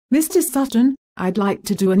Mr. Sutton, I'd like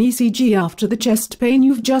to do an ECG after the chest pain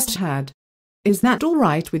you've just had. Is that all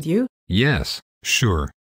right with you? Yes,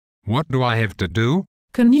 sure. What do I have to do?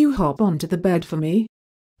 Can you hop onto the bed for me?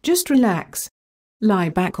 Just relax. Lie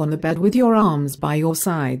back on the bed with your arms by your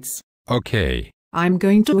sides. Okay. I'm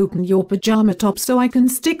going to open your pajama top so I can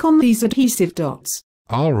stick on these adhesive dots.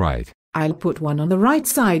 All right. I'll put one on the right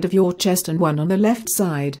side of your chest and one on the left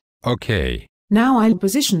side. Okay. Now I'll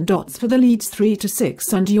position dots for the leads 3 to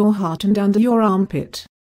 6 under your heart and under your armpit.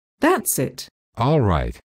 That's it. All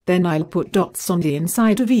right. Then I'll put dots on the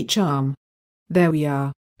inside of each arm. There we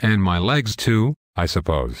are. And my legs too, I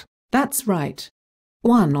suppose. That's right.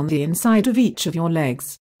 One on the inside of each of your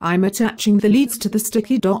legs. I'm attaching the leads to the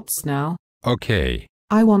sticky dots now. Okay.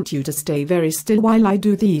 I want you to stay very still while I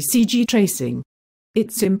do the ECG tracing.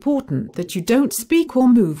 It's important that you don't speak or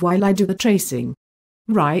move while I do the tracing.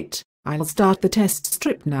 Right, I'll start the test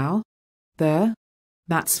strip now. There.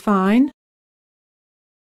 That's fine.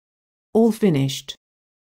 All finished.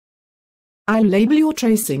 I'll label your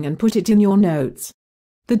tracing and put it in your notes.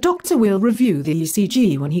 The doctor will review the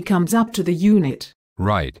ECG when he comes up to the unit.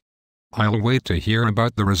 Right. I'll wait to hear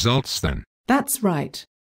about the results then. That's right.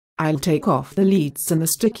 I'll take off the leads and the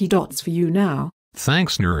sticky dots for you now.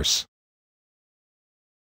 Thanks, nurse.